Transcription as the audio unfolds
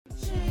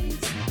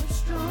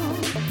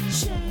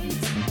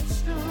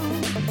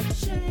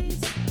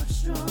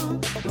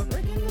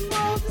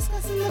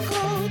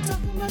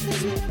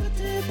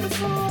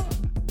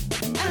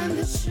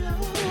show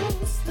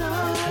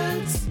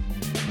starts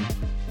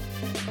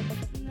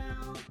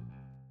now.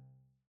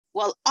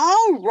 Well,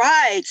 all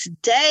right.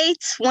 Day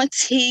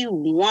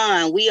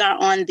 21. We are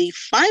on the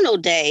final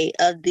day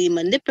of the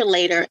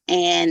manipulator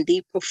and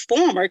the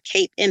performer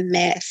cape and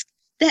mask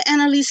that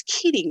Annalise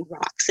Keating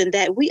rocks and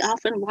that we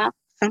often rock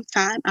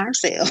sometime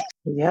ourselves.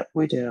 Yep,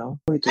 we do.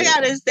 I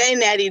gotta say,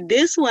 Natty,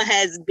 this one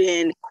has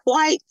been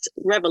quite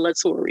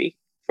revelatory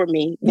for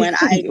me when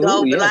I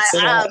go. Ooh, yes,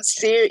 I'm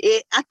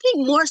serious. I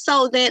think more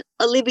so than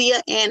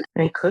Olivia and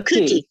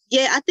Cookie.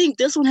 Yeah, I think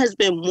this one has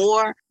been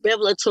more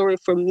revelatory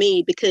for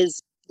me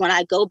because when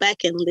I go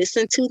back and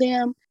listen to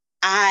them,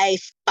 I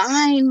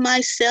find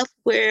myself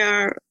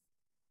where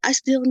I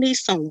still need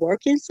some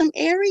work in some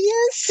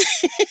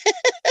areas.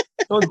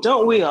 Well,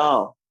 don't we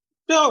all?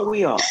 Don't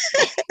we all?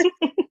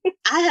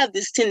 I have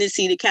this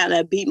tendency to kind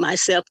of beat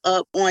myself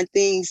up on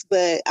things,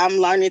 but I'm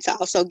learning to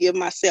also give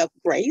myself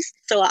grace.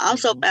 So I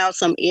also found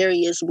some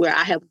areas where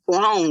I have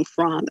grown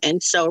from.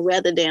 And so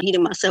rather than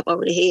beating myself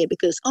over the head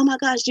because, oh my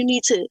gosh, you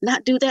need to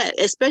not do that,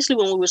 especially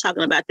when we were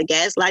talking about the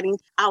gaslighting,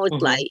 I was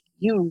like,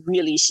 you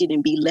really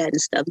shouldn't be letting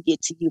stuff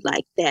get to you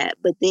like that.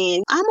 But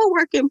then I'm a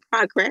work in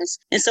progress.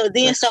 And so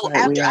then,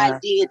 after I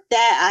did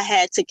that, I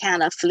had to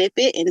kind of flip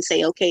it and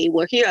say, okay,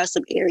 well, here are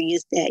some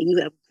areas that you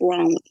have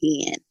grown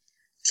in.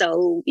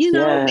 So, be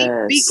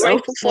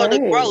grateful for the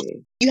growth.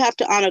 You have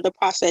to honor the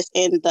process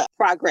and the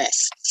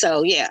progress.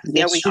 So, yeah,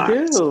 there we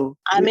are. Do.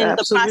 I'm in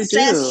the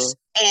process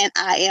and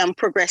I am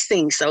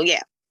progressing. So,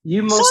 yeah.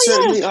 You most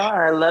certainly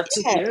are. I love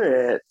to hear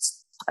it.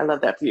 I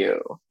love that for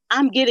you.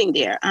 I'm getting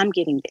there. You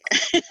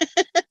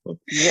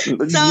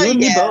and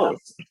me both.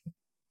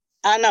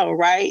 I know,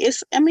 right?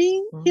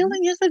 Healing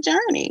is a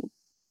journey.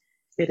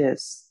 It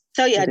is.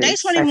 So, yeah, day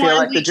 21. I feel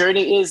like the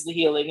journey is the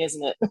healing,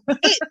 isn't it?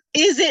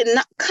 Is it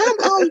not? Come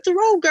on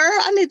through, girl.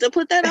 I need to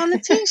put that on the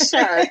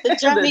t-shirt. The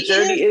journey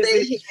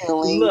is the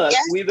healing. Look,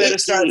 yes, we better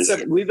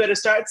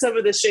start some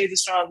of the Shades of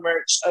Strong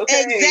merch.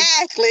 Okay.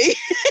 Exactly.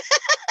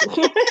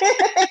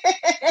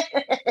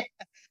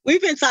 We've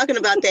been talking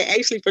about that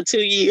actually for 2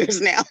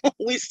 years now.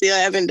 We still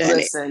haven't done it.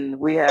 Listen,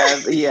 we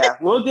have,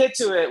 we'll get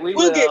to it.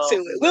 We'll get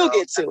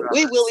to it.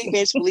 We will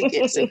eventually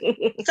get to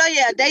it. So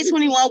yeah, day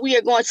 21, we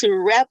are going to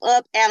wrap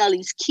up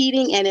Annalise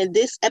Keating. And in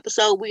this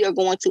episode, we are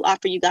going to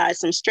offer you guys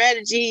some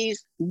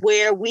strategies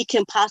where we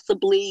can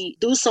possibly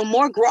do some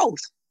more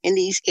growth in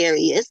these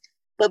areas.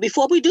 But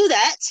before we do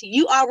that,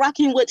 you are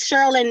rocking with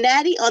Cheryl and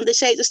Natty on the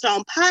Shades of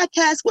Strong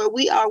podcast, where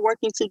we are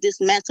working to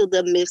dismantle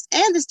the myths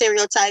and the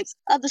stereotypes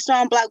of the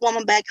strong Black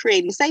woman by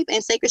creating safe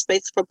and sacred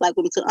spaces for Black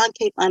women to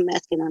uncape,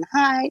 unmask, and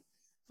unhide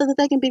so that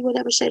they can be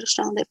whatever shade of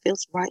strong that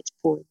feels right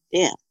for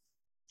them.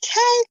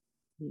 Okay?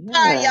 Yes.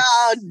 All right,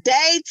 y'all.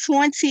 Day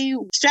 20,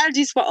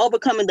 strategies for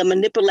overcoming the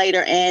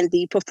manipulator and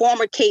the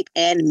performer cape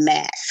and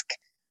mask.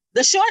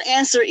 The short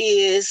answer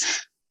is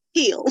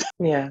heal.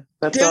 Yeah,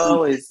 that's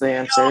always the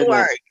answer. Do your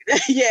work.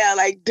 Yeah,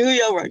 do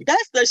your work.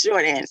 That's the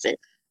short answer.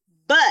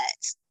 But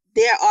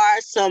there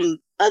are some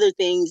other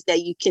things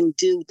that you can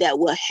do that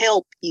will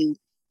help you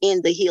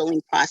in the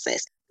healing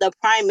process. The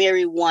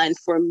primary one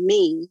for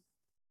me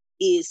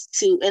is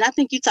to, and I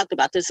think you talked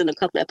about this in a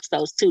couple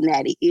episodes too,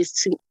 Natty, is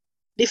to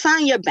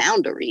define your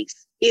boundaries.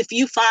 If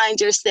you find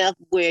yourself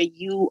where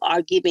you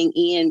are giving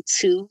in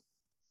to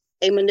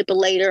a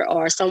manipulator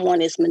or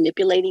someone is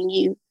manipulating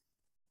you,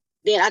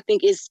 then I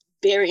think it's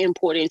very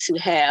important to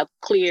have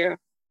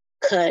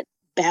clear-cut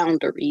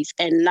boundaries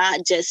and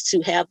not just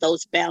to have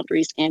those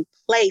boundaries in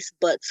place,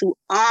 but to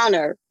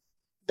honor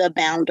the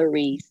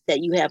boundaries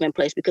that you have in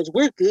place, because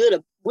we're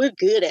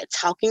good at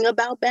talking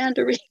about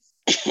boundaries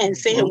and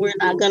saying we're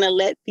not going to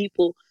let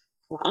people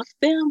cross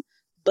them.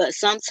 But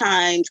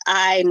sometimes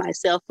I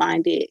myself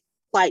find it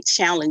quite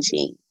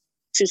challenging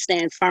to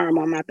stand firm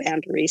on my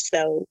boundaries.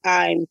 So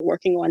I'm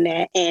working on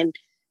that. And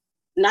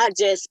not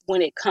just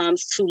when it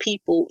comes to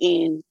people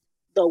in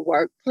the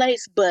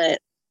workplace, but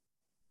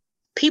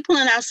people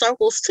in our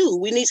circles too.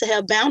 We need to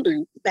have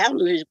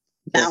boundaries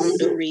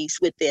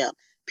with them.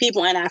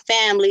 People in our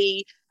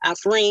family, our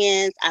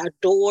friends, our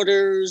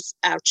daughters,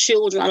 our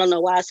children. I don't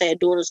know why I said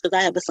daughters because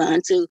I have a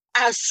son too.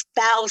 Our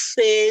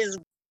spouses,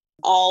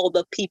 all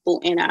the people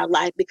in our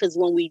life, because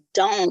when we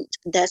don't,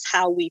 that's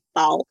how we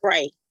fall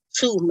prey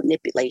to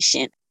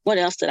manipulation. What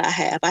else did I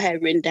have? I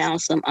had written down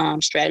some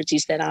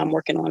strategies that I'm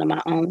working on in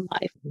my own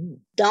life.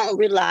 Don't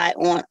rely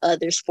on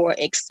others for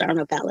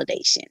external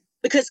validation,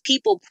 because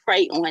people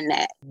prey on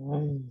that.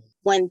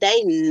 When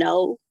they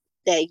know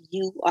that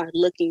you are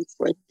looking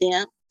for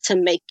them to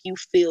make you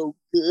feel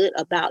good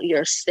about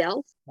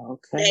yourself,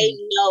 they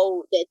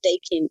know that they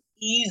can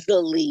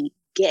easily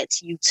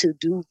get you to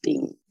do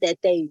things that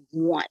they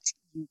want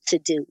you to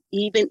do,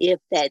 even if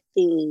that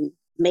thing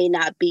may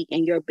not be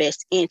in your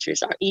best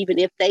interest, or even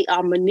if they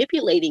are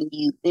manipulating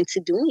you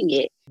into doing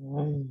it.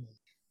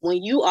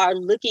 When you are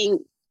looking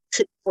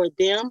for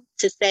them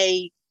to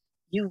say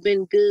you've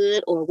been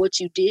good, or what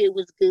you did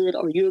was good,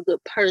 or you're a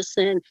good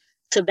person,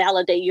 to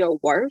validate your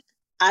worth,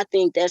 I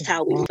think that's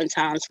how we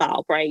oftentimes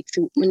fall prey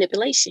to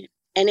manipulation.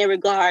 And in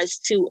regards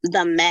to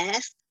the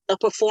mask, the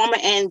performer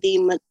and the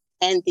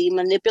and the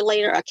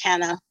manipulator are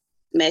kind of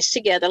meshed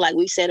together, like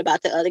we said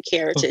about the other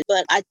characters.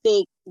 But I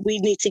think we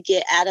need to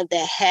get out of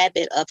that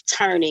habit of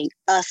turning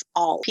us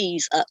all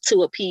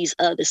to appease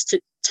others, to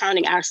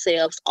turning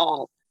ourselves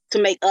off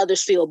to make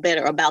others feel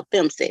better about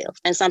themselves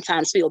and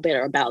sometimes feel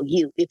better about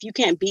you. If you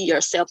can't be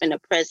yourself in the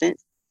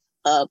presence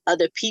of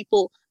other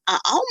people, I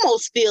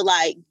almost feel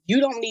like you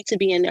don't need to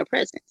be in their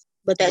presence.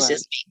 But that's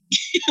just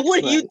me.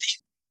 What do you think?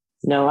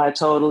 No, I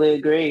totally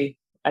agree.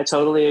 I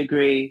totally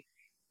agree.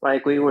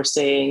 Like we were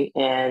saying,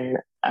 and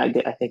I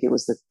think it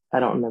was I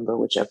don't remember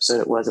which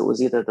episode it was. It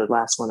was either the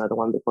last one or the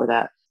one before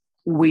that.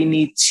 We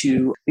need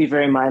to be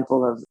very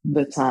mindful of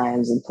the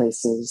times and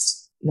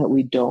places that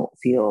we don't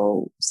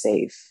feel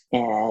safe,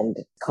 and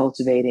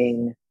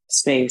cultivating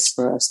space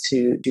for us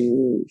to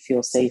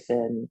feel safe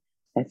in,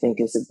 I think,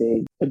 is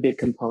a big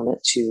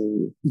component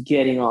to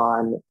getting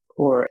on,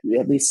 or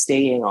at least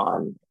staying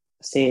on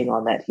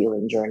that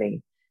healing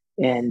journey.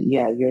 And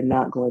yeah, you're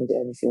not going to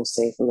ever feel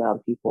safe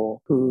around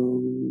people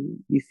who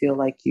you feel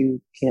like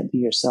you can't be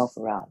yourself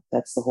around.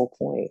 That's the whole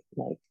point.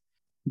 Like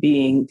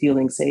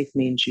feeling safe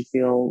means you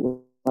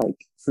feel like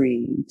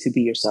free to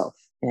be yourself,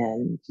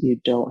 and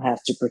you don't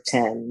have to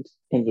pretend,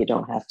 and you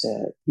don't have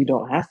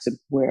to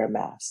wear a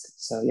mask.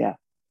 So yeah.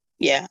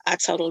 Yeah, I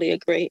totally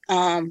agree.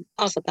 I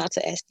was about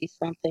to ask you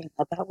something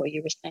about what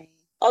you were saying.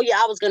 Oh yeah,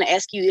 I was going to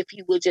ask you if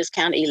you would just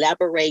kind of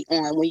elaborate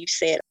on when you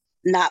said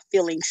not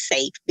feeling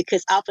safe,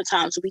 because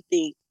oftentimes we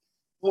think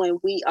when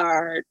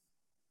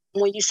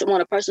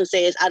a person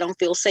says I don't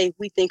feel safe,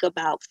 we think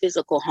about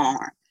physical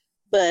harm.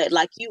 But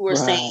like you were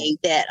saying,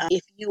 that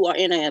if you are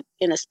in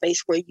a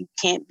space where you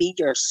can't be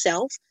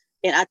yourself,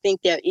 then I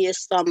think there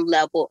is some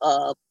level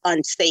of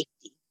unsafety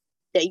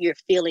that you're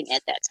feeling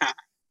at that time.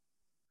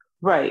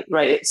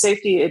 Right.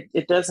 Safety,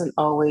 it doesn't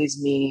always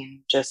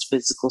mean just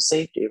physical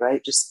safety,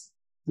 right? Just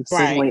the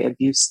same way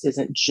abuse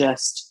isn't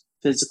just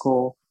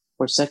physical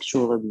or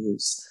sexual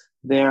abuse.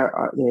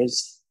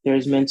 There's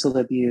mental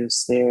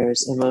abuse,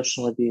 there's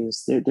emotional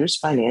abuse, there's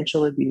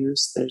financial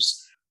abuse,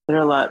 there's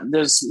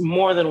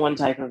more than one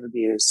type of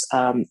abuse.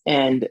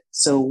 And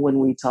so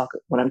when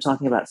I'm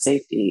talking about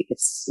safety,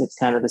 it's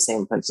kind of the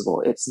same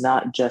principle. It's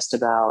not just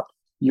about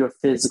your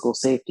physical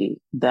safety.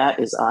 That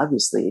is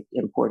obviously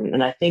important.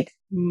 And I think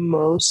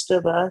most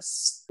of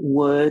us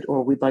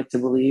we'd like to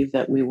believe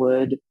that we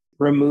would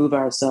remove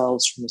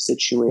ourselves from a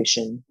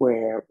situation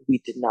where we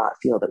did not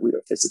feel that we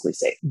were physically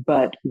safe.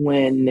 But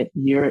when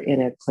you're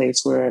in a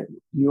place where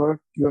your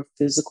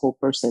physical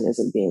person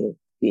isn't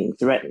being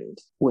threatened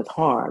with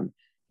harm,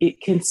 it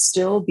can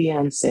still be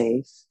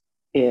unsafe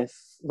if,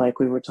 like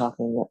we were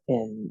talking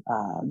in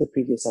the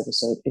previous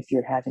episode, if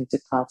you're having to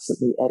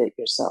constantly edit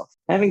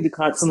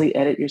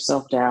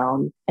yourself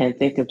down and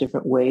think of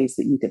different ways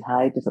that you can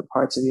hide different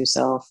parts of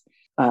yourself,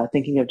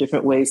 thinking of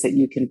different ways that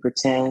you can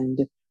pretend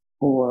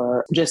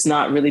or just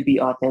not really be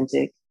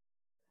authentic.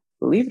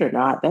 Believe it or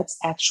not, that's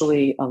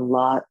actually a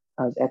lot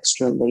of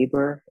extra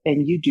labor,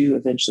 and you do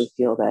eventually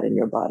feel that in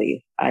your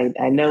body.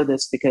 I know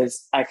this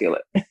because I feel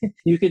it.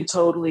 You can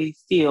totally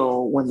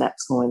feel when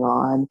that's going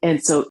on.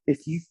 And so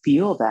if you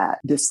feel that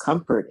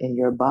discomfort in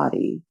your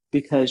body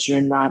because you're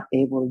not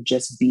able to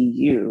just be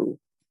you,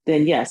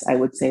 then yes, I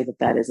would say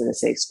that isn't a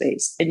safe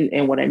space.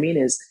 And what I mean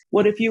is,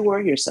 what if you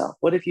were yourself?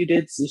 What if you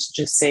did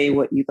just say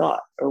what you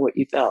thought or what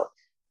you felt?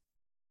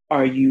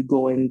 Are you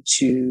going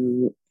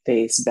to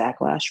face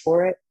backlash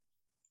for it?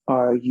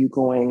 Are you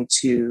going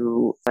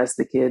to, as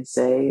the kids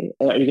say,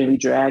 are you going to be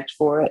dragged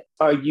for it?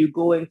 Are you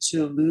going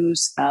to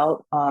lose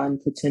out on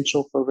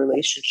potential for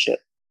relationship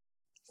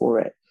for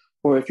it?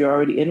 Or if you're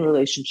already in a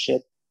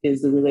relationship,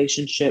 is the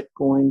relationship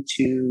going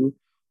to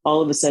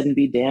all of a sudden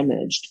be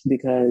damaged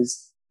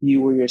because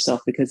you were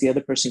yourself, because the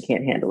other person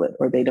can't handle it,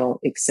 or they don't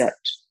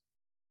accept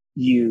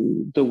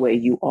you the way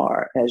you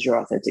are as your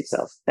authentic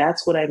self?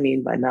 That's what I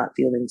mean by not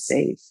feeling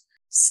safe.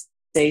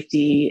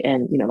 Safety,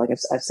 and like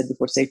I've said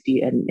before,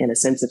 safety and a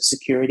sense of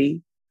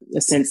security,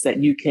 a sense that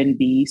you can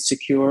be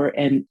secure.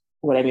 And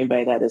what I mean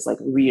by that is like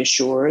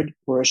reassured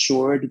or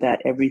assured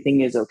that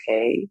everything is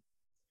okay,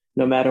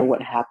 no matter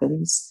what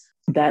happens.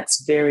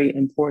 That's very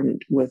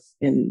important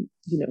within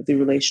the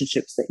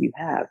relationships that you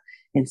have.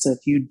 And so if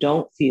you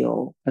don't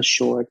feel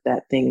assured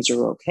that things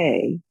are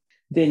okay,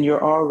 then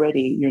your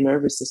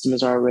nervous system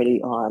is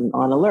already on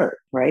alert,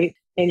 right?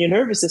 And your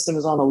nervous system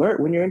is on alert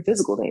when you're in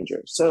physical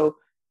danger. So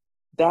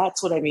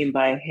that's what I mean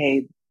by,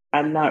 hey,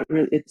 I'm not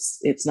really,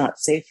 it's not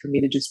safe for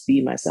me to just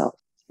be myself.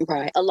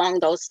 Right.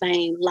 Along those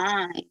same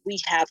lines, we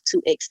have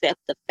to accept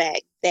the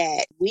fact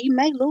that we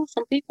may lose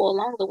some people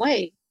along the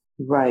way.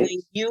 Right.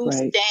 When you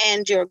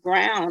stand your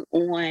ground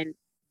on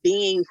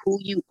being who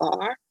you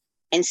are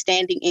and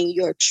standing in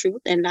your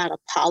truth and not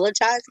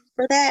apologizing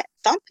for that,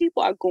 some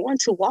people are going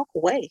to walk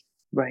away.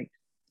 Right.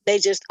 They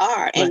just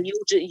are. Right. And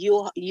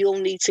you'll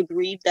need to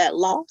grieve that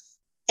loss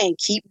and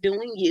keep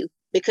doing you.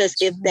 Because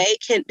if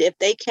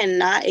they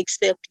cannot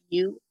accept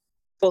you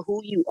for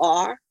who you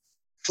are,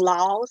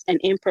 flaws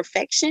and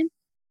imperfection,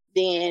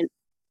 then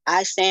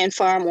I stand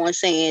firm on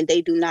saying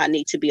they do not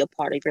need to be a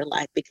part of your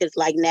life. Because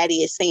like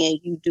Natty is saying,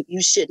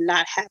 you should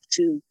not have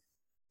to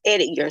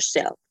edit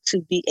yourself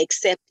to be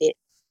accepted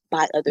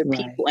by other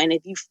people. And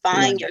if you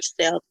find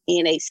yourself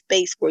in a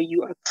space where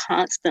you are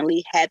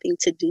constantly having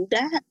to do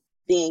that,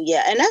 then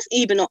yeah, and that's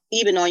even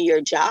on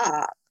your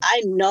job.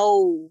 I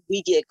know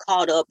we get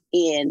caught up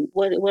in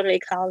what do they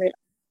call it?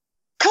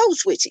 Code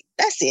switching.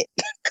 That's it.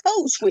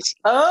 Code switching.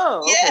 Oh,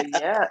 okay.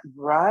 Yeah,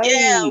 right.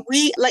 Yeah,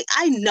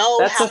 I know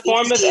that's a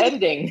form of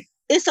editing.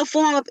 It's a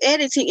form of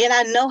editing, and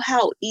I know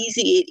how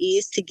easy it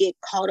is to get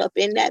caught up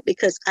in that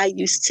because I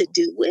used to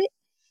do it.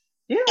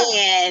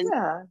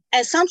 Yeah.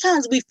 And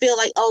sometimes we feel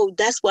like, oh,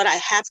 that's what I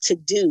have to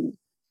do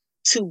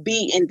to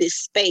be in this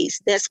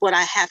space. That's what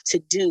I have to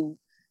do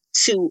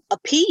to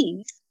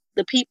appease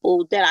the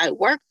people that I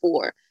work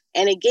for.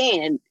 And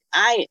again,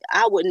 I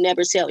would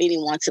never tell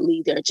anyone to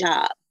leave their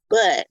job.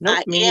 But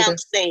I am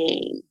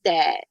saying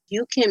that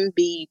you can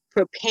be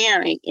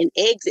preparing an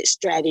exit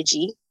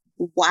strategy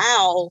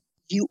while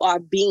you are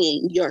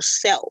being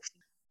yourself.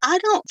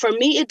 For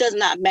me, it does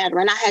not matter.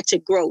 And I had to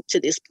grow to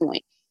this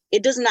point.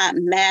 It does not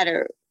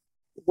matter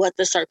what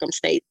the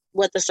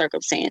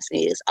circumstance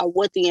is or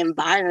what the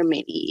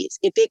environment is.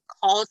 If it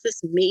causes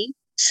me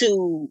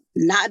to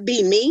not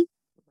be me,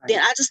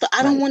 then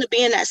I don't want to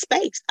be in that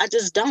space. I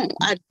just don't.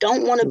 I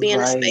don't want to be in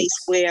a space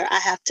where I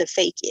have to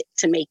fake it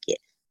to make it.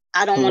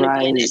 I don't want to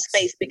be in that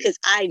space because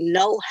I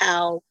know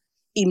how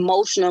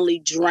emotionally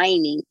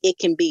draining it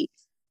can be.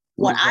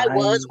 When I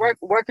was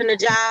working a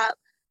job,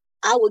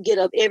 I would get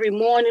up every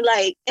morning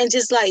and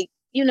just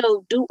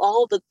do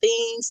all the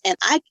things, and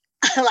I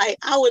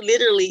would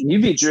literally.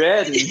 You be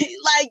dreading. You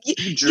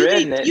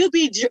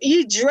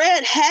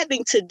dread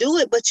having to do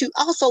it, but you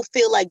also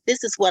feel like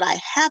this is what I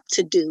have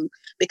to do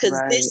because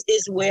this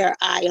is where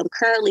I am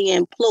currently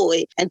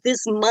employed, and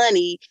this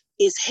money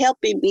is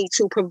helping me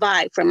to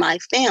provide for my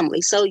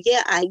family. So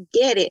yeah, I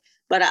get it,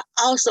 but I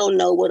also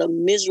know what a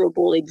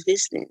miserable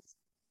existence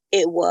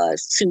it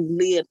was to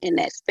live in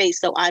that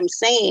space. So I'm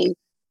saying,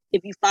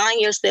 if you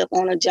find yourself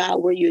on a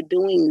job where you're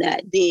doing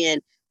that,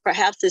 then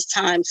perhaps it's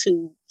time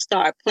to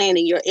start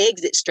planning your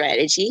exit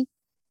strategy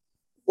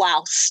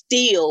while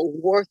still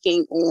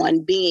working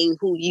on being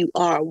who you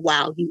are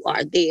while you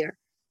are there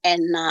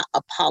and not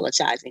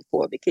apologizing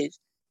for it, because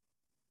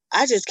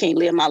I just can't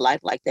live my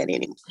life like that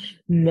anymore.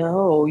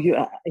 No,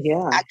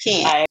 I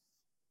can't.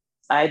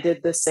 I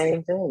did the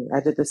same thing. I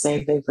did the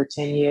same thing for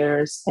 10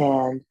 years.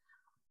 And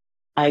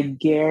I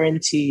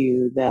guarantee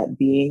you that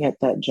being at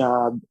that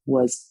job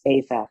was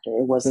a factor.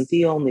 It wasn't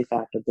the only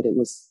factor, but it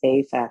was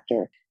a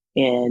factor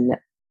in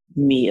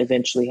me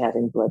eventually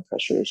having blood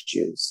pressure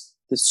issues,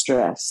 the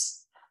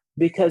stress,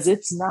 because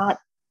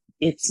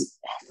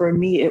for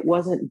me, it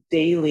wasn't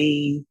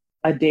a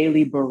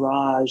daily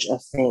barrage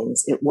of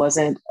things. It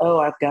wasn't, oh,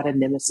 I've got a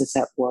nemesis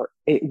at work.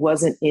 It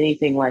wasn't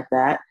anything like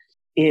that.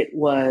 It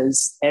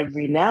was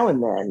every now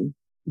and then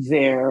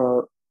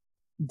there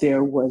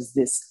was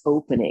this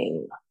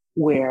opening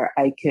where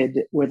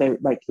it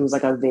was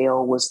like a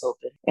veil was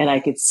open and I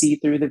could see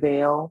through the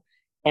veil,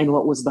 and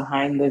what was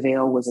behind the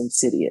veil was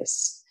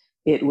insidious.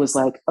 It was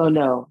like, oh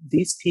no,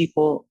 these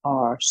people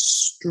are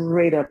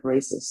straight up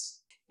racist.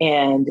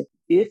 And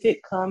if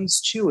it comes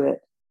to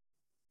it,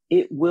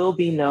 it will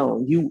be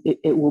known.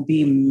 It will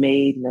be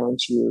made known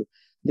to you.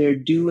 They're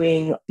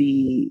doing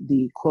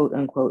the quote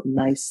unquote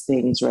nice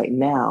things right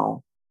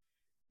now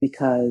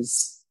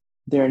because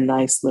they're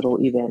nice little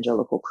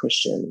evangelical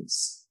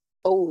Christians.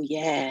 Oh,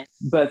 yeah.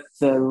 But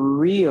the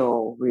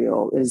real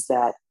is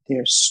that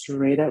they're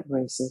straight up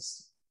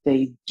racist.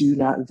 They do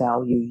not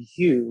value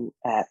you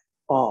at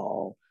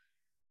all.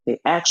 They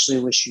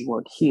actually wish you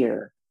weren't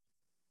here.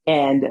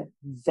 And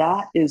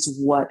that is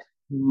what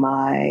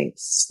my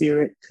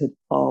spirit could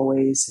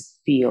always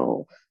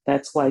feel.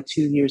 That's why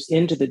 2 years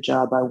into the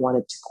job, I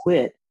wanted to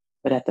quit.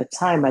 But at the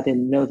time, I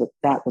didn't know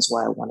that was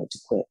why I wanted to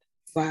quit.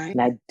 Right.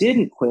 And I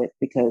didn't quit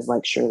because,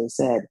 like Shirley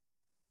said,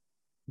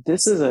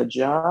 this is a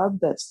job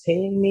that's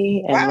paying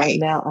me. And right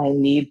now I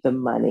need the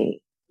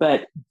money.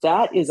 But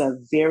that is a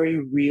very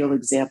real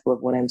example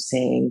of what I'm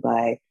saying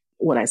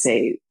when I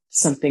say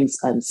something's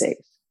unsafe.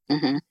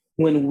 Mm-hmm.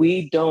 When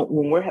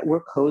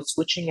we're code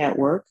switching at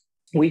work,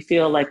 we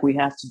feel like we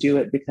have to do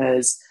it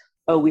because,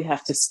 we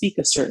have to speak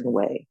a certain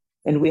way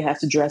and we have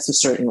to dress a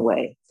certain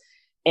way.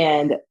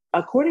 And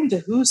according to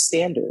whose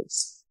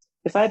standards,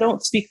 if I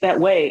don't speak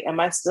that way, am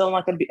I not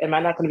going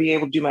to be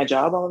able to do my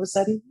job all of a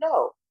sudden?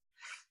 No.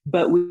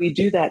 But we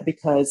do that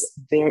because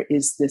there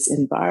is this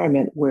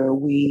environment where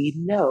we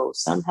know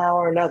somehow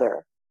or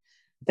another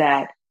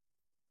that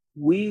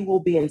we will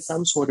be in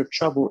some sort of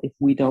trouble if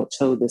we don't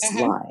toe this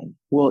line.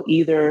 We'll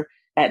either,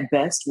 at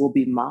best, we'll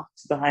be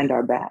mocked behind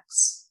our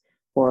backs,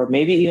 or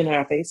maybe even in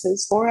our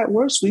faces, or at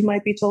worst, we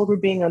might be told we're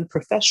being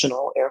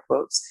unprofessional, air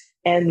quotes,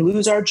 and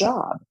lose our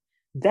job.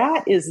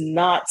 That is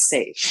not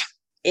safe.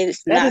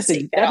 It's not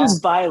safe at all. That is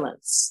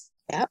violence.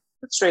 Yep.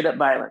 That's straight up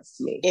violence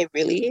to me. It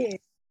really is.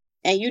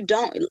 And you do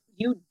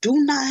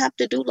not have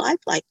to do life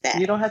like that.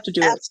 You don't have to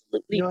do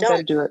Absolutely it. You don't have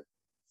to do it.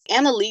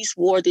 Annalise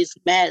wore this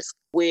mask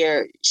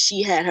where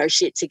she had her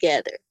shit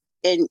together.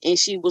 and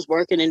she was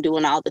working and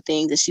doing all the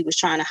things, and she was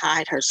trying to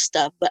hide her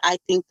stuff. But I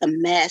think the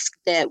mask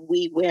that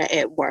we wear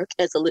at work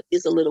is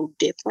a little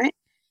different.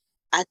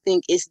 I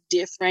think it's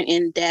different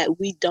in that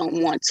we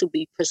don't want to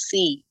be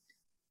perceived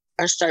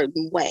a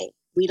certain way.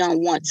 We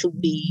don't want to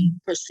be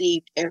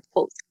perceived, air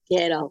quotes,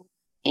 ghetto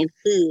and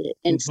hood.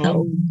 And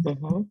so we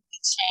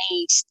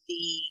changed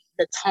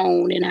the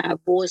tone in our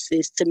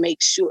voices to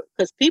make sure,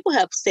 because people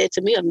have said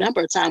to me a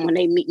number of times when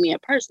they meet me in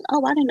person,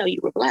 oh, I didn't know you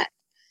were Black.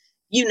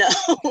 You know,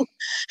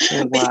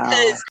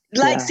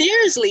 because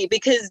seriously,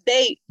 because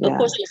of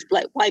course, it's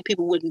Black, white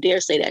people wouldn't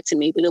dare say that to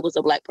me, but it was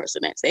a Black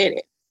person that said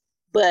it.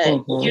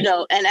 But, you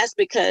know, and that's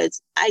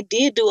because I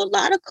did do a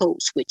lot of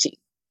code switching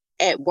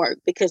at work,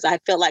 because I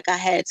felt like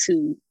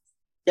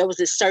there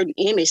was a certain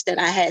image that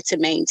I had to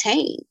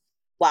maintain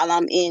while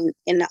I'm in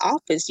the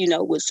office, you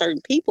know, with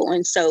certain people.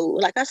 And so,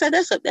 like I said,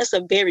 that's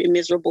a very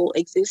miserable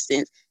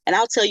existence. And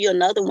I'll tell you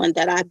another one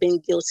that I've been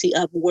guilty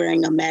of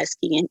wearing a mask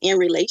in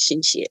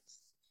relationships.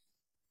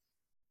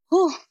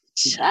 Oh,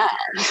 child.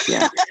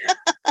 Yeah.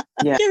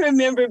 I can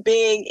remember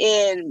being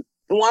in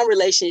one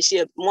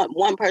relationship,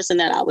 one person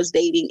that I was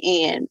dating,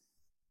 and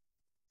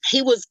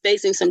he was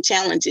facing some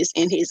challenges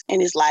in his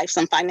life,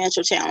 some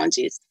financial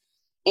challenges.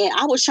 And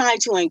I was trying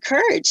to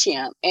encourage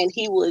him. And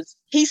he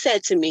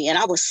said to me, and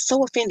I was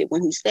so offended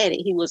when he said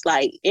it. He was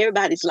like,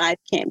 everybody's life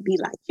can't be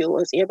like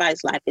yours.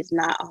 Everybody's life is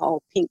not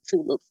all pink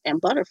tulips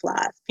and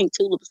butterflies. Pink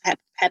tulips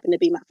happen to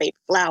be my favorite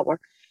flower.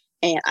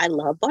 And I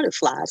love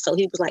butterflies. So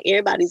he was like,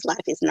 everybody's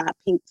life is not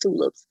pink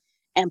tulips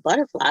and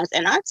butterflies.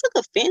 And I took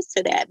offense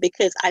to that,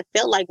 because I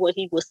felt like what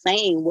he was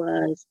saying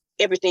was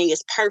everything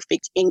is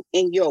perfect in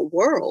your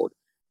world.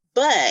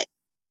 But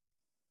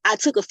I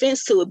took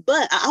offense to it.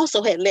 But I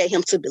also had led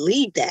him to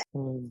believe that.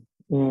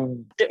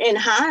 In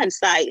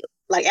hindsight,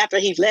 like after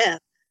he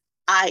left,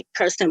 I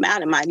cursed him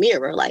out in my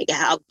mirror. Like,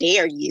 how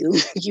dare you?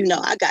 You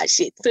know, I got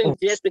shit too.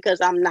 Just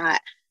because I'm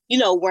not, you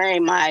know,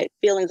 wearing my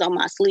feelings on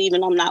my sleeve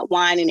and I'm not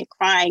whining and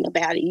crying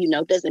about it, you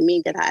know, doesn't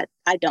mean that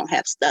I don't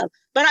have stuff.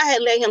 But I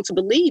had led him to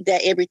believe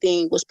that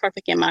everything was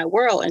perfect in my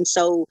world. And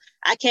so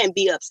I can't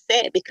be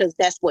upset because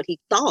that's what he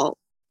thought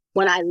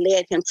when I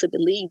led him to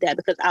believe that,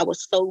 because I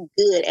was so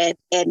good at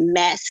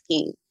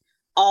masking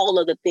all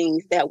of the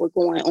things that were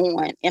going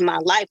on in my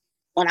life.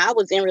 When I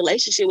was in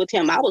relationship with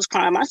him, I was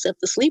crying myself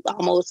to sleep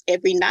almost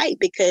every night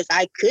because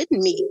I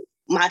couldn't meet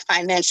my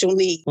financial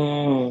need.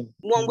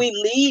 When we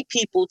lead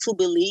people to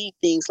believe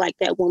things like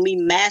that, when we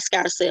mask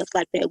ourselves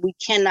like that, we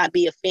cannot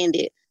be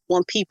offended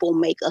when people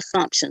make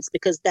assumptions,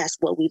 because that's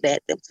what we led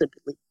them to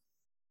believe.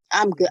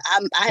 I'm good.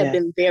 I have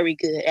been very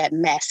good at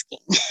masking.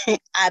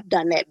 I've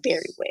done that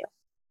very well.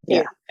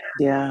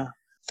 Yeah.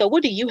 So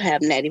what do you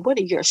have, Natty? What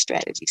are your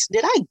strategies?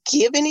 Did I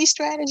give any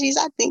strategies?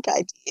 I think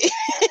I did.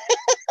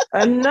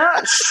 I'm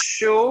not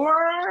sure.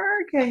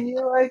 Can you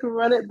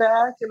run it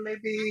back and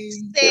maybe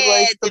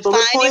give the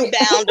bullet point?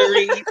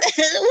 Boundaries.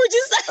 Would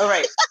you say? All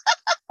right.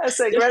 I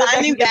said run it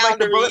back and give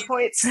the bullet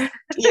points.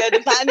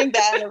 Defining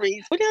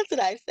boundaries. What else did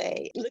I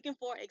say? Looking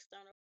for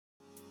external.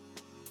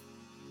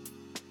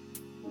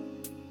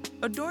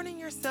 Adorning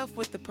yourself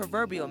with the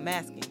proverbial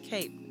mask and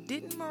cape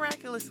didn't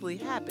miraculously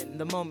happen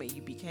the moment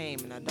you became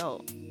an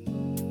adult.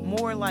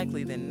 More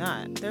likely than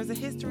not, there's a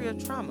history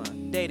of trauma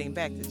dating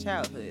back to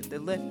childhood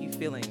that left you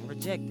feeling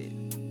rejected,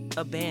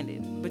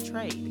 abandoned,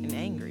 betrayed, and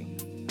angry.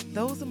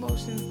 Those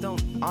emotions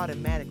don't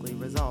automatically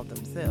resolve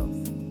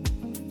themselves.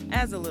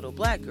 As a little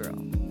Black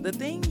girl, the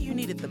thing you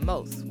needed the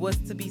most was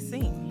to be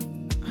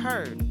seen,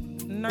 heard,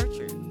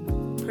 nurtured,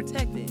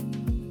 protected,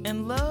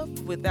 and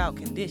loved without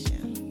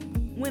condition.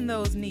 When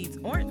those needs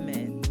aren't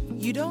met,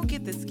 you don't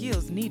get the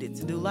skills needed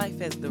to do life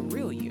as the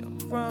real you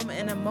from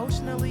an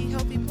emotionally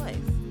healthy place.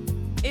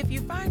 If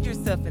you find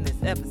yourself in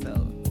this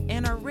episode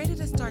and are ready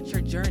to start your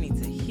journey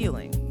to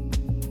healing,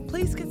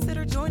 please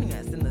consider joining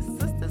us in the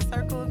Sister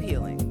Circle of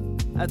Healing,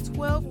 a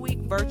 12-week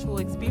virtual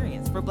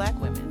experience for Black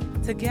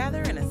women to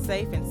gather in a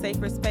safe and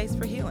sacred space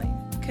for healing,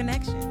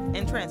 connection,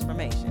 and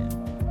transformation.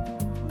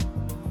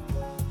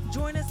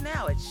 Join us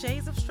now at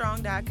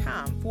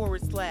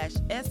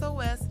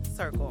shadesofstrong.com/SOS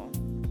Circle.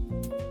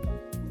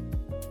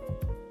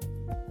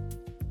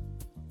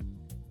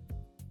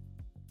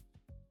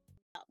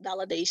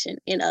 Validation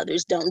in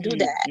others. Don't do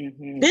that. I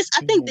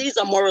think these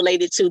are more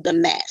related to the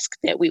mask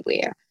that we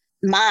wear.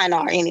 Mine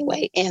are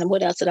anyway. And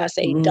what else did I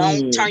say?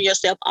 Don't turn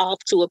yourself off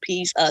to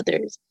appease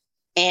others,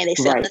 and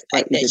accept the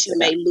fact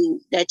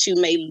that you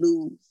may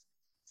lose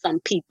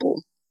some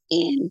people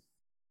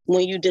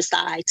when you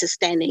decide to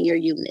stand in your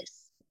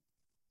uniqueness.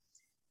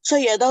 So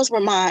yeah, those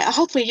were mine.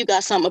 Hopefully you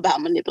got something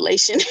about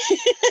manipulation,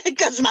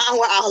 because mine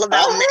were all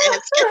about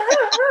masks.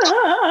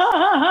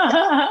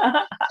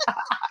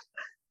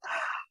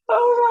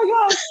 Oh my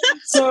gosh.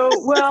 So,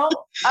 well,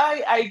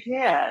 I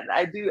can.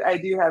 I do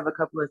have a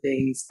couple of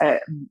things.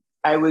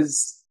 I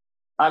was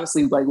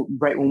honestly,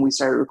 right when we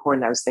started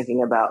recording, I was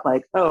thinking about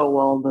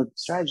the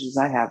strategies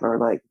I have are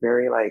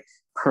very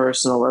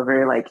personal or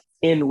very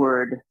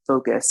inward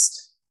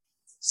focused.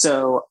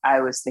 So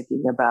I was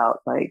thinking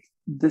about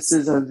this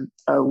is a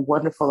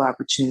wonderful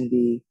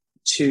opportunity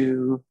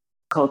to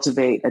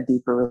cultivate a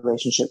deeper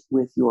relationship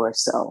with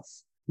yourself,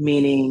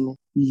 meaning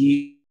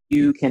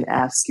you can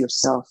ask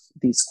yourself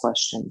these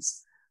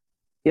questions.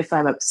 If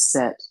I'm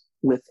upset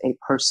with a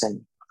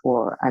person,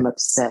 or I'm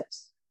upset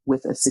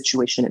with a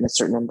situation in a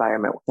certain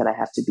environment that I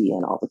have to be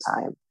in all the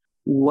time,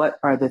 what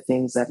are the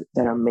things that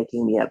are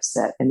making me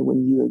upset? And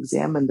when you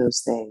examine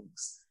those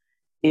things,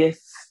 if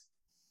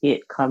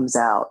it comes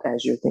out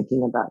as you're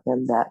thinking about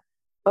them that,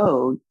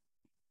 oh,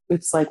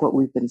 it's like what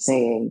we've been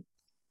saying,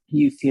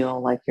 you feel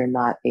like you're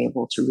not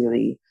able to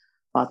really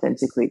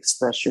authentically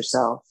express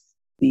yourself,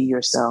 be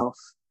yourself.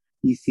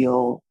 You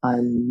feel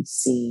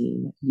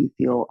unseen. You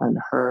feel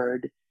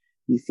unheard.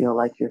 You feel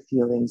like your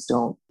feelings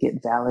don't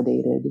get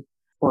validated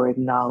or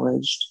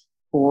acknowledged,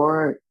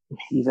 or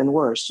even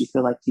worse, you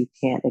feel like you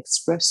can't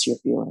express your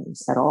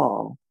feelings at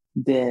all.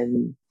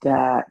 Then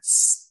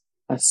that's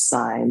a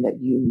sign that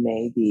you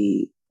may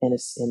be in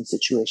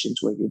situations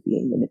where you're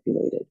being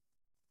manipulated.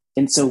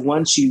 And so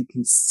once you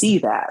can see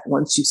that,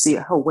 once you see,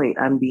 oh, wait,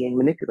 I'm being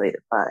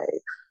manipulated by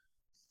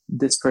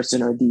this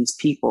person or these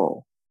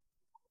people,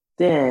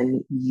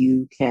 then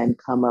you can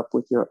come up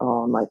with your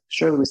own, like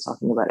Shirley was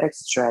talking about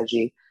exit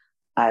strategy.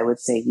 I would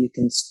say you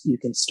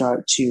can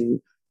start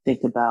to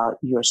think about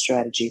your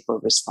strategy for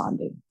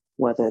responding,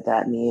 whether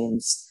that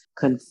means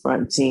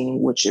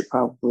confronting, which it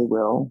probably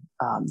will,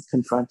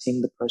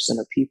 confronting the person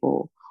or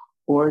people,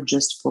 or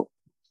just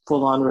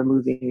full on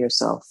removing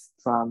yourself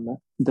from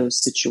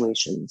those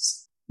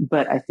situations.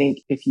 But I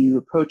think if you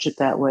approach it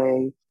that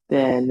way,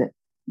 then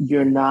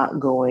you're not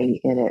going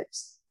in it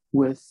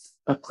with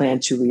a plan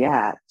to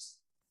react.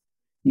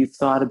 You've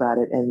thought about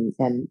it,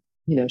 and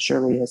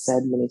Shirley has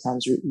said many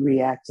times,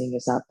 reacting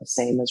is not the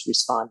same as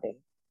responding.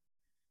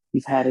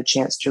 You've had a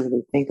chance to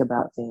really think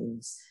about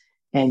things,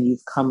 and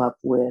you've come up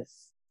with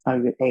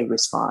a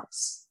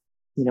response,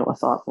 a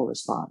thoughtful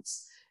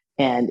response.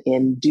 And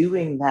in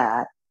doing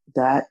that,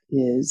 that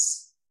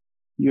is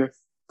your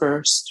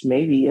first,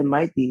 maybe it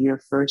might be your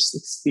first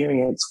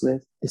experience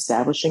with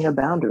establishing a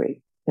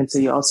boundary. And so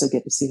you also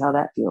get to see how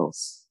that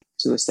feels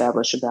to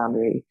establish a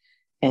boundary.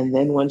 And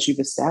then once you've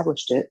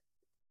established it,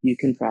 you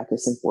can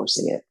practice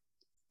enforcing it.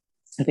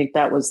 I think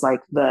that was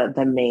like the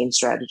main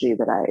strategy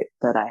that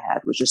I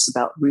had, was just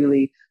about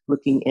really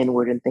looking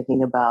inward and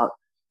thinking about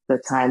the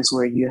times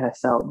where you have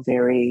felt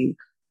very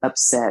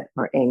upset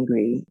or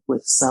angry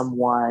with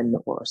someone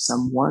or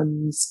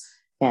someone's,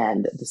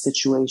 and the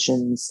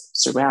situations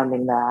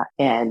surrounding that,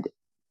 and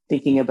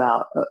thinking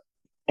about,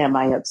 am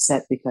I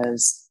upset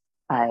because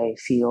I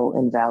feel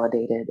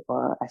invalidated,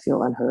 or I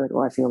feel unheard,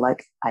 or I feel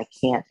like I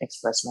can't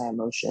express my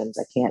emotions,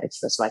 I can't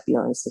express my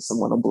feelings because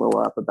someone will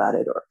blow up about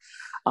it, or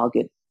I'll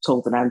get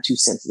told that I'm too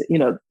sensitive,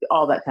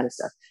 all that kind of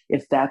stuff.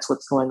 If that's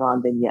what's going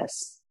on, then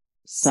yes,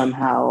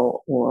 somehow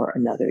or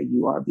another,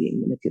 you are being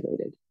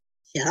manipulated.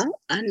 Yeah,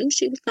 I knew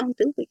she was going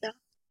to do it, y'all.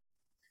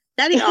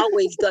 Natty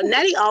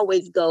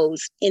always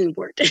goes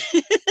inward.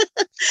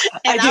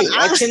 I do.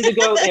 I tend to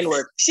go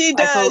inward. She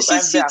does.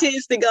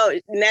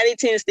 Natty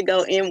tends to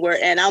go inward.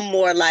 And I'm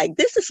more like,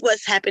 this is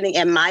what's happening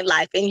in my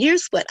life. And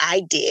here's what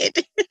I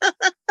did.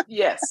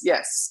 Yes.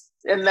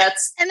 And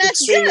that's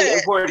extremely good.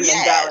 Important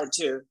and valid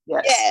too.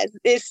 Yes. Yes.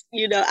 It's,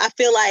 I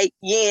feel like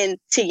yin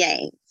to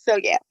yang. So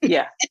yeah.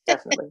 Yeah,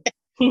 definitely.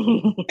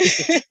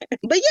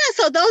 But yeah,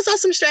 so those are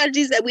some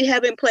strategies that we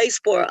have in place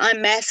for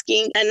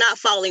unmasking and not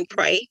falling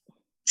prey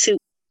to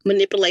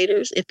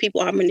manipulators if people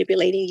are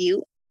manipulating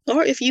you,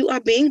 or if you are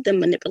being the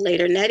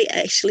manipulator. Natty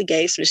actually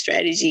gave some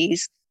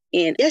strategies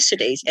in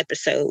yesterday's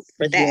episode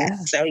for that. Yeah,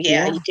 so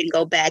you can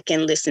go back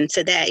and listen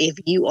to that if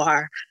you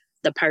are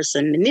the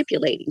person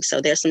manipulating.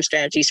 So there's some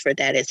strategies for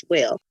that as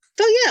well.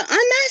 So yeah,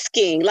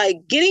 unmasking,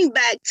 like getting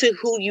back to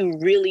who you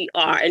really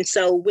are. And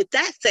so with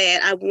that said,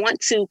 I want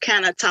to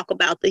kind of talk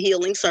about the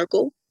healing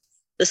circle,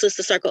 the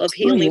sister circle of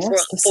healing for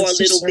a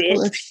little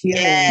bit.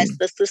 Yes,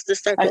 the sister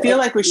circle. I feel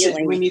like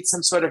we need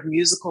some sort of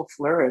musical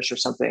flourish or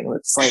something.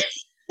 It's like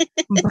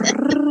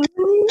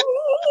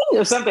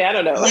or something. I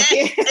don't know.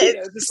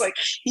 Yes. Just like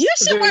you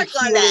should work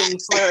on that.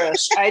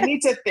 Flourish. I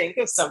need to think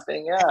of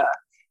something. Yeah.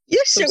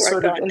 You should some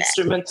work sort on of that.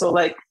 Instrumental,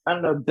 like, I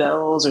don't know,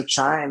 bells or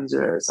chimes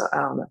or I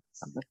don't know,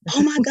 something.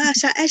 Oh my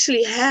gosh, I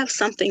actually have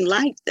something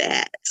like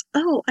that.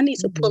 Oh, I need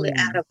to pull it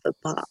out of the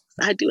box.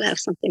 I do have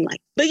something like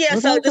that. But yeah,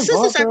 so the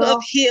sister circle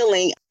of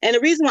healing. And the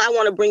reason why I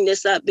want to bring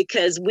this up,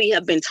 because we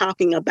have been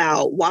talking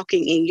about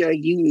walking in your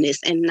you-ness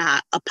and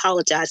not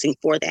apologizing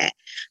for that.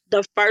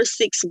 The first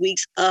 6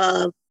 weeks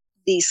of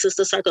the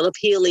sister circle of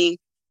healing,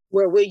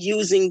 where we're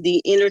using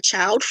the inner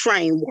child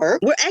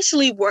framework, we're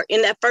actually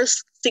in that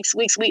first 6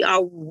 weeks, we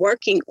are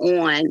working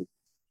on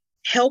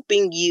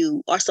helping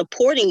you or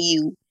supporting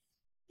you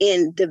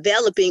in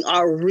developing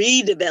or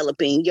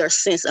redeveloping your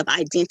sense of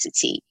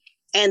identity.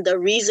 And the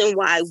reason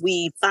why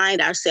we find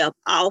ourselves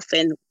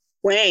often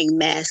wearing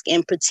masks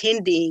and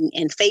pretending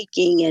and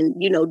faking and,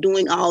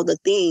 doing all the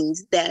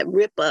things that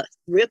rip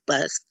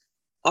us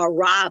or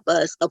rob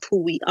us of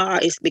who we are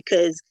is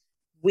because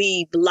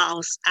we've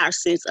lost our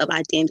sense of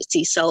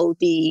identity. So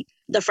the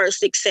first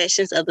 6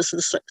 sessions of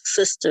the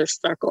sister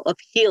circle of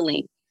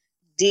healing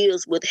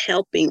deals with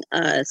helping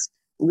us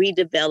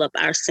redevelop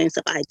our sense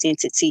of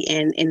identity.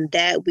 And in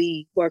that,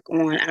 we work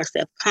on our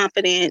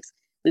self-confidence.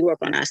 We work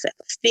on our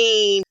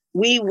self-esteem.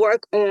 We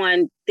work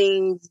on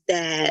things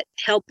that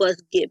help us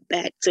get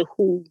back to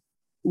who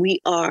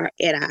we are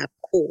at our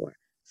core,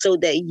 so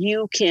that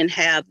you can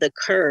have the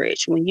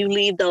courage. When you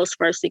leave those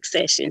first 6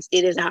 sessions,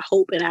 it is our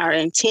hope and our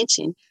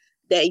intention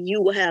that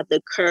you will have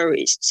the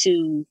courage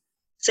to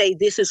say,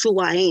 this is who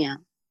I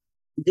am.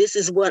 This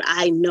is what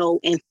I know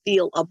and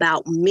feel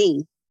about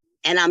me,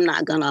 and I'm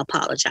not going to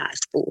apologize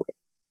for it.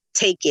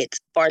 Take it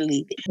or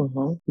leave it.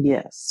 Mm-hmm.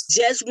 Yes.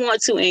 Just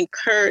want to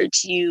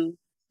encourage you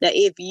that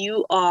if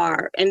you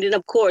are, and then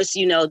of course,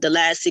 the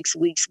last 6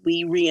 weeks,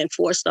 we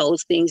reinforce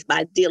those things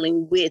by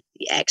dealing with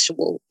the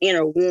actual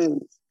inner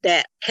wounds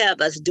that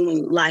have us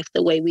doing life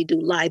the way we do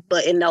life.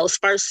 But in those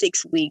first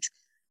 6 weeks,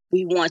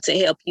 we want to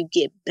help you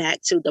get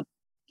back to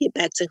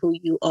who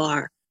you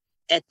are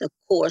at the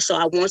core. So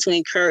I want to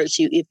encourage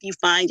you, if you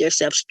find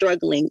yourself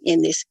struggling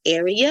in this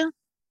area,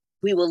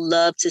 we would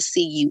love to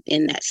see you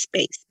in that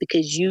space,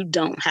 because you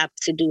don't have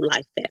to do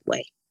life that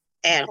way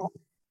at all.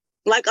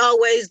 Like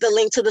always, the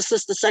link to the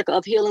Sister Circle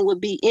of Healing will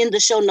be in the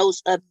show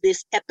notes of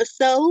this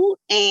episode.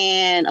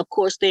 And of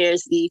course,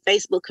 there's the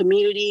Facebook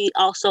community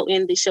also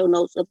in the show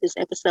notes of this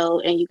episode.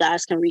 And you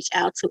guys can reach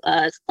out to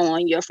us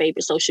on your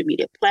favorite social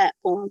media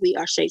platform. We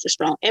are Shades of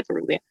Strong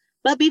everywhere.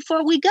 But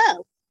before we go,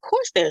 of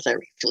course, there's a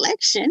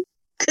reflection,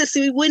 because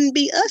we wouldn't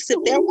be us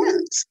if there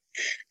weren't.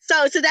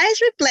 So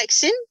today's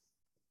reflection,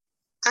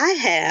 I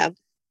have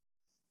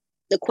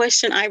the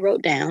question I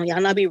wrote down.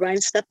 Y'all know I be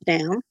writing stuff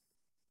down.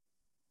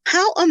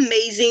 How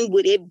amazing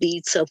would it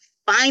be to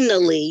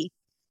finally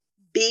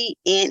be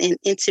in an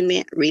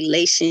intimate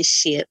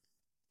relationship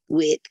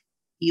with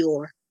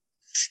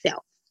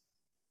yourself?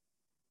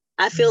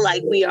 I feel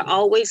like we are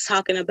always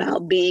talking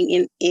about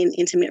being in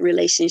intimate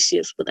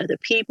relationships with other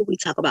people. We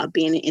talk about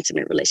being in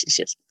intimate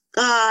relationships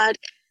with God,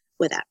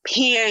 with our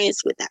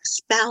parents, with our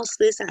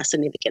spouses, our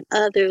significant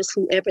others,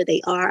 whoever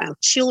they are, our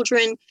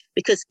children,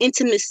 because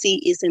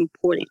intimacy is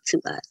important to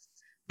us.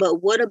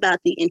 But what about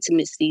the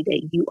intimacy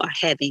that you are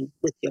having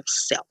with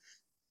yourself?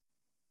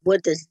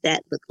 What does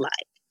that look like?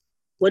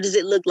 What does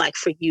it look like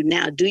for you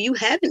now? Do you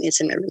have an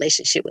intimate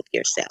relationship with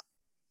yourself?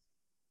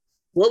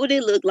 What would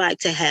it look like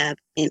to have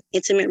an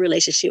intimate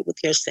relationship with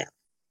yourself?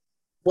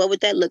 What would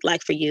that look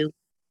like for you?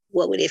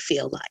 What would it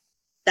feel like?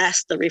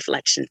 That's the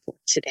reflection for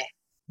today.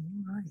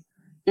 All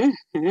right.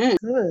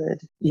 Mm-hmm.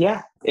 Good.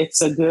 Yeah,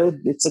 it's a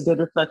good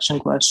reflection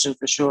question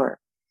for sure.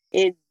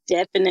 It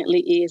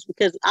definitely is,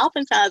 because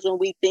oftentimes when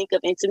we think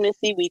of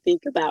intimacy, we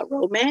think about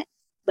romance.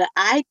 But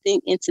I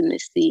think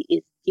intimacy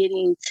is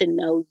getting to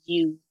know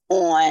you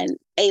on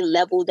a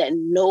level that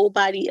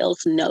nobody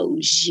else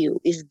knows you,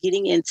 is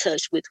getting in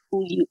touch with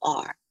who you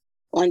are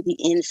on the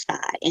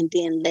inside and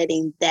then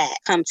letting that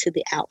come to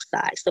the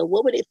outside. So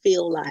what would it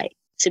feel like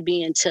to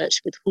be in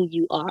touch with who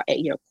you are at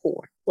your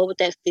core? What would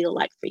that feel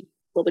like for you?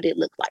 What would it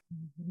look like?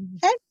 Mm-hmm.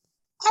 Okay.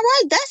 All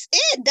right. That's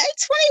it. Day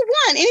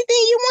 21. Anything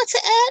you want to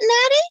add,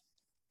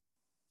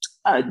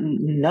 Natty?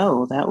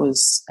 No, that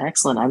was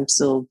excellent. I'm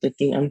still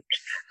thinking,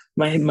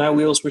 my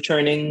wheels were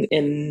turning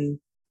in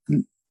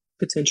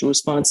potential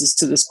responses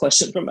to this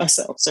question for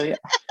myself. So yeah.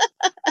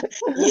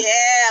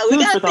 Yeah, we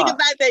got to think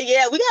about that.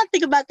 Yeah, we got to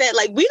think about that.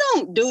 Like, we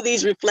don't do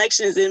these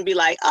reflections and be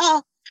like,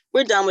 oh,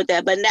 we're done with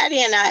that. But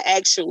Natty and I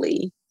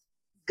actually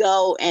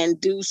go and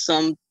do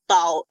some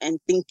thought and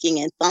thinking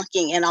and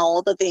thunking and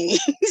all the things.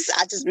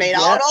 I just made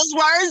all those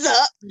words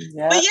up.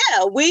 Yep. But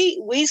yeah,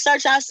 we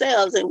search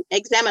ourselves and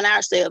examine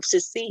ourselves to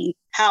see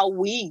how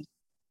we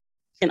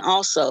can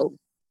also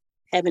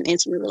have an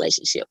intimate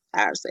relationship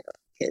with ourselves,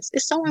 because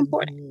it's so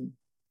important. Mm-hmm.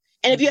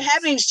 And if you're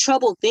having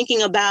trouble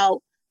thinking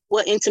about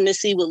what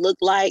intimacy would look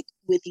like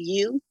with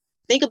you,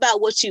 think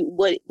about what you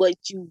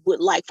would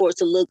like for it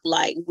to look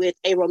like with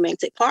a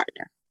romantic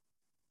partner,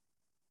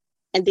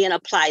 and then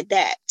apply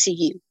that to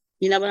you.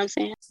 You know what I'm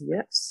saying?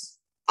 Yes.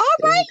 All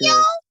right,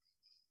 y'all.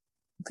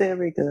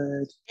 Very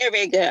good.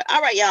 Very good.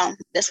 All right, y'all.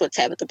 That's what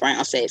Tabitha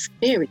Brown says.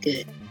 Very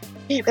good.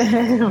 Very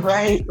good.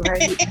 Right.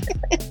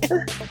 All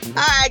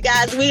right,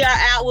 guys. We are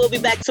out. We'll be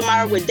back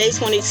tomorrow with day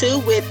 22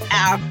 with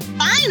our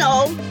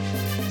final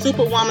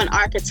Superwoman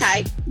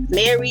archetype,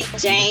 Mary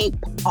Jane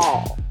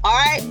Paul. All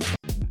right?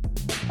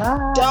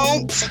 Bye.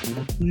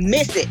 Don't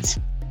miss it.